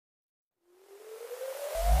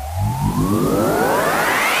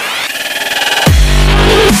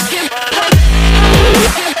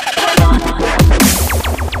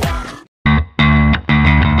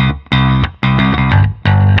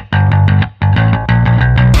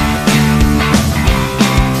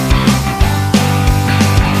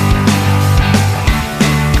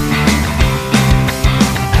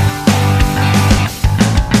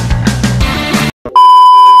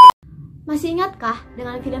Masih ingatkah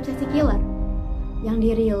dengan film Sexy Killer yang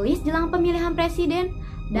dirilis jelang pemilihan presiden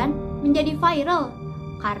dan menjadi viral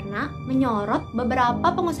karena menyorot beberapa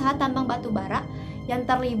pengusaha tambang batu bara yang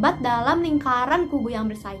terlibat dalam lingkaran kubu yang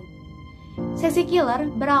bersaing? Sexy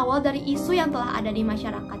Killer berawal dari isu yang telah ada di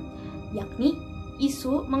masyarakat, yakni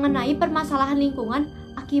isu mengenai permasalahan lingkungan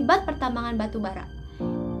akibat pertambangan batu bara.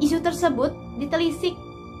 Isu tersebut ditelisik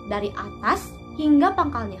dari atas hingga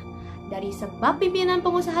pangkalnya, dari sebab pimpinan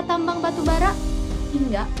pengusaha tambang batu bara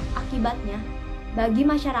hingga akibatnya bagi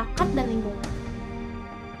masyarakat dan lingkungan.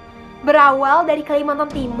 Berawal dari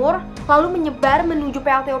Kalimantan Timur, lalu menyebar menuju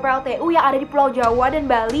PLTU-PLTU yang ada di Pulau Jawa dan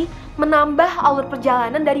Bali, menambah alur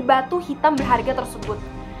perjalanan dari batu hitam berharga tersebut.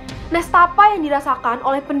 Nestapa yang dirasakan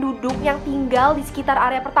oleh penduduk yang tinggal di sekitar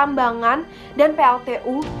area pertambangan dan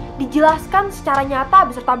PLTU dijelaskan secara nyata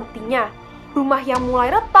beserta buktinya. Rumah yang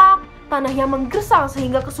mulai retak, tanah yang menggersang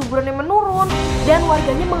sehingga kesuburannya menurun, dan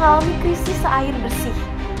warganya mengalami krisis air bersih.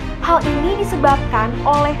 Hal ini disebabkan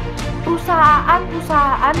oleh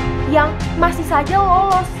perusahaan-perusahaan yang masih saja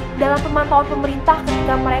lolos dalam pemantauan pemerintah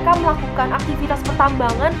ketika mereka melakukan aktivitas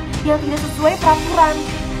pertambangan yang tidak sesuai peraturan.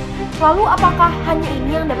 Lalu apakah hanya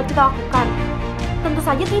ini yang dapat kita lakukan? Tentu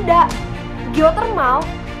saja tidak. Geothermal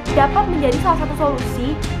dapat menjadi salah satu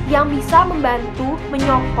solusi yang bisa membantu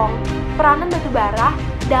menyokong peranan batubara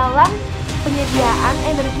dalam penyediaan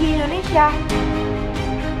energi di Indonesia.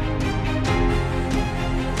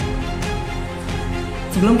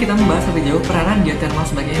 Sebelum kita membahas lebih jauh peranan geothermal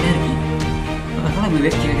sebagai energi, alangkah lebih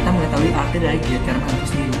baik jika kita mengetahui arti dari geothermal itu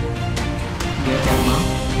sendiri. Geothermal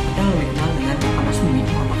atau lebih dikenal dengan panas bumi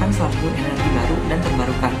merupakan salah satu energi baru dan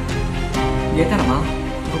terbarukan. Geothermal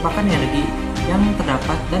merupakan energi yang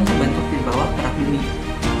terdapat dan terbentuk di bawah permukaan bumi.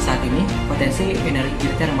 Saat ini, potensi energi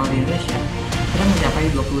geothermal di Indonesia sudah mencapai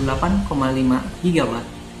 28,5 gigawatt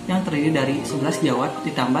yang terdiri dari 11 gigawatt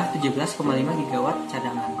ditambah 17,5 gigawatt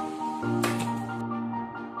cadangan.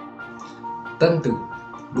 Tentu,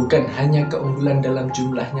 bukan hanya keunggulan dalam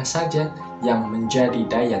jumlahnya saja yang menjadi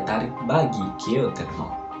daya tarik bagi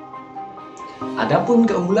geothermal. Adapun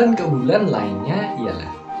keunggulan-keunggulan lainnya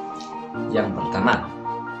ialah: yang pertama,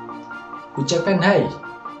 ucapan hai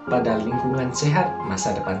pada lingkungan sehat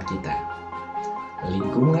masa depan kita.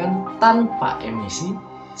 Lingkungan tanpa emisi,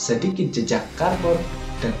 sedikit jejak karbon,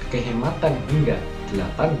 dan kehematan hingga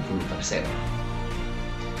 80%.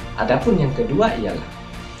 Adapun yang kedua ialah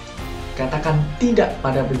katakan tidak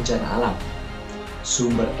pada bencana alam.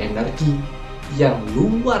 Sumber energi yang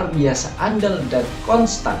luar biasa andal dan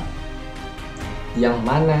konstan, yang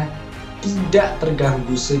mana tidak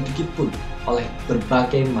terganggu sedikit pun oleh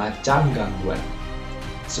berbagai macam gangguan,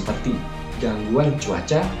 seperti gangguan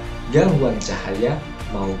cuaca, gangguan cahaya,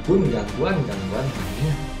 maupun gangguan-gangguan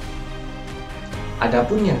lainnya.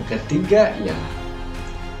 Adapun yang ketiga ialah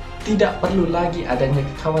tidak perlu lagi adanya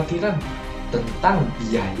kekhawatiran tentang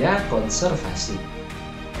biaya konservasi.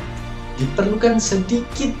 Diperlukan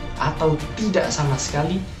sedikit atau tidak sama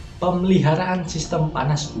sekali pemeliharaan sistem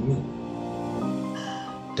panas bumi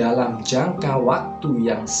dalam jangka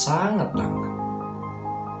waktu yang sangat lama.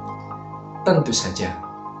 Tentu saja,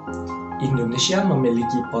 Indonesia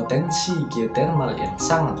memiliki potensi geothermal yang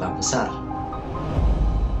sangatlah besar,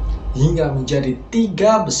 hingga menjadi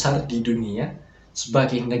 3 besar di dunia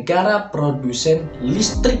sebagai negara produsen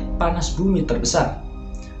listrik panas bumi terbesar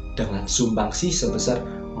dengan sumbangsi sebesar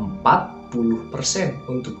 40%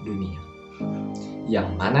 untuk dunia. Yang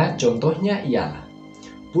mana contohnya ialah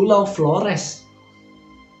Pulau Flores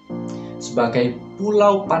sebagai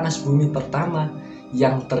pulau panas bumi pertama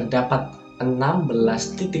yang terdapat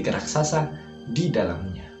 16 titik raksasa di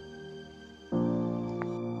dalamnya.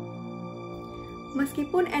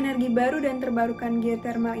 Meskipun energi baru dan terbarukan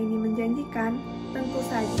geothermal ini menjanjikan, tentu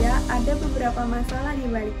saja ada beberapa masalah di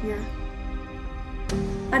baliknya.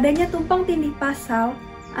 Adanya tumpang tindih pasal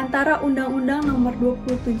antara Undang-Undang Nomor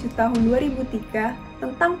 27 Tahun 2003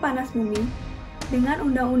 tentang panas bumi dengan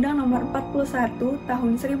Undang-Undang Nomor 41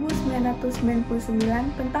 Tahun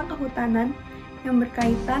 1999 tentang kehutanan yang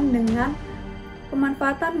berkaitan dengan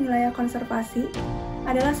pemanfaatan wilayah konservasi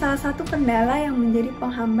adalah salah satu kendala yang menjadi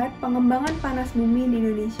penghambat pengembangan panas bumi di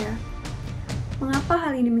Indonesia. Mengapa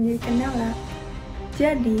hal ini menjadi kendala?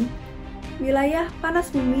 Jadi, Wilayah panas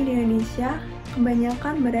bumi di Indonesia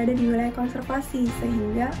kebanyakan berada di wilayah konservasi,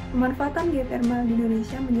 sehingga pemanfaatan geothermal di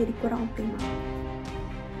Indonesia menjadi kurang optimal.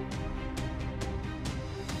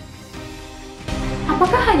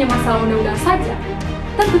 Apakah hanya masalah undang-undang saja?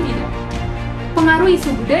 Tentu tidak. Pengaruh isu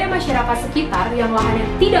budaya masyarakat sekitar yang lahannya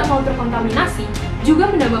tidak mau terkontaminasi juga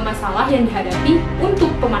menambah masalah yang dihadapi untuk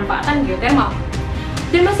pemanfaatan geothermal.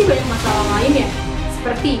 Dan masih banyak masalah lainnya,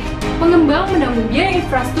 seperti pengembang menanggung biaya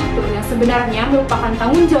infrastruktur yang sebenarnya merupakan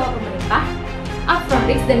tanggung jawab pemerintah, upfront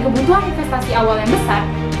risk dan kebutuhan investasi awal yang besar,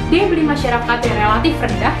 daya beli masyarakat yang relatif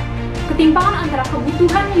rendah, ketimpangan antara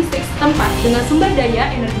kebutuhan listrik setempat dengan sumber daya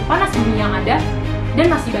energi panas bumi yang ada, dan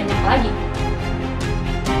masih banyak lagi.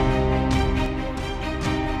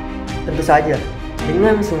 Tentu saja,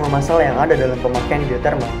 dengan semua masalah yang ada dalam pemakaian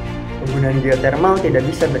geothermal, penggunaan geothermal tidak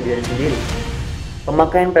bisa berdiri sendiri.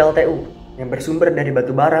 Pemakaian PLTU yang bersumber dari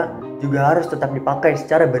batu bara juga harus tetap dipakai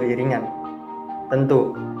secara beriringan.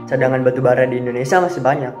 Tentu, cadangan batu bara di Indonesia masih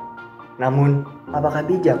banyak. Namun, apakah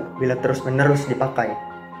bijak bila terus-menerus dipakai?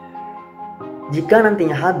 Jika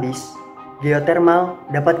nantinya habis, geothermal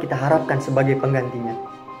dapat kita harapkan sebagai penggantinya.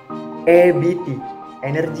 EBT,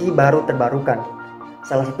 energi baru terbarukan.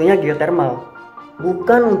 Salah satunya geothermal,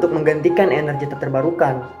 bukan untuk menggantikan energi tak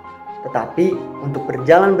terbarukan, tetapi untuk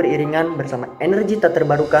berjalan beriringan bersama energi tak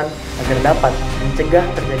terbarukan agar dapat mencegah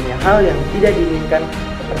terjadinya hal yang tidak diinginkan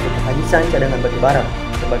seperti kehabisan cadangan batu bara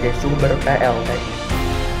sebagai sumber PLTU.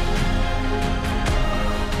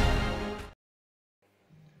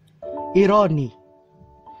 Ironi,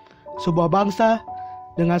 sebuah bangsa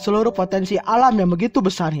dengan seluruh potensi alam yang begitu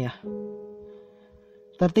besarnya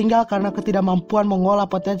tertinggal karena ketidakmampuan mengolah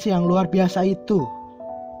potensi yang luar biasa itu.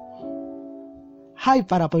 Hai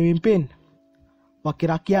para pemimpin,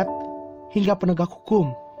 wakil rakyat, hingga penegak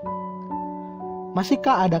hukum,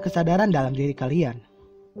 masihkah ada kesadaran dalam diri kalian?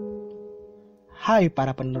 Hai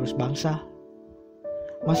para penerus bangsa,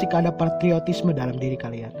 masihkah ada patriotisme dalam diri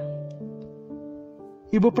kalian?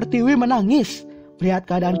 Ibu Pertiwi menangis melihat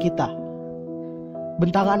keadaan kita.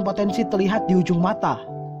 Bentangan potensi terlihat di ujung mata.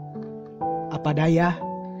 Apa daya,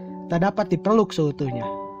 tak dapat dipeluk seutuhnya.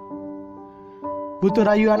 Butuh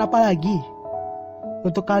rayuan apa lagi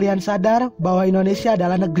untuk kalian sadar bahwa Indonesia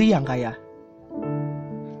adalah negeri yang kaya?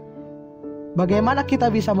 Bagaimana kita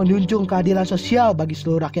bisa menjunjung keadilan sosial bagi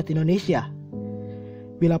seluruh rakyat Indonesia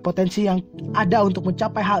bila potensi yang ada untuk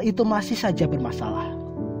mencapai hal itu masih saja bermasalah?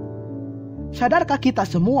 Sadarkah kita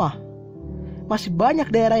semua masih banyak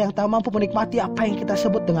daerah yang tak mampu menikmati apa yang kita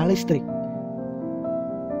sebut dengan listrik?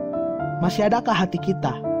 Masih adakah hati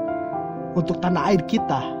kita untuk tanah air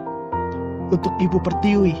kita, untuk Ibu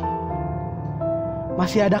Pertiwi?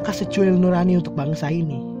 Masih adakah secuil nurani untuk bangsa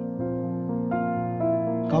ini?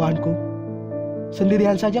 Kawanku,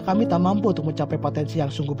 sendirian saja kami tak mampu untuk mencapai potensi yang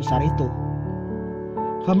sungguh besar itu.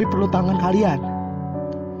 Kami perlu tangan kalian.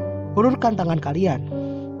 Ulurkan tangan kalian.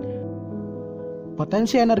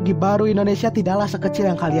 Potensi energi baru Indonesia tidaklah sekecil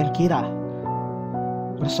yang kalian kira.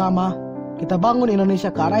 Bersama, kita bangun Indonesia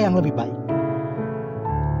ke arah yang lebih baik.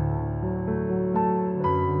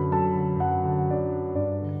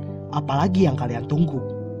 Apalagi yang kalian tunggu?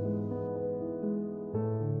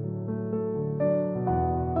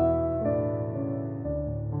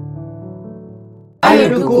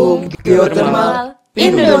 Ayo dukung Geothermal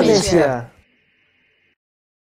Indonesia.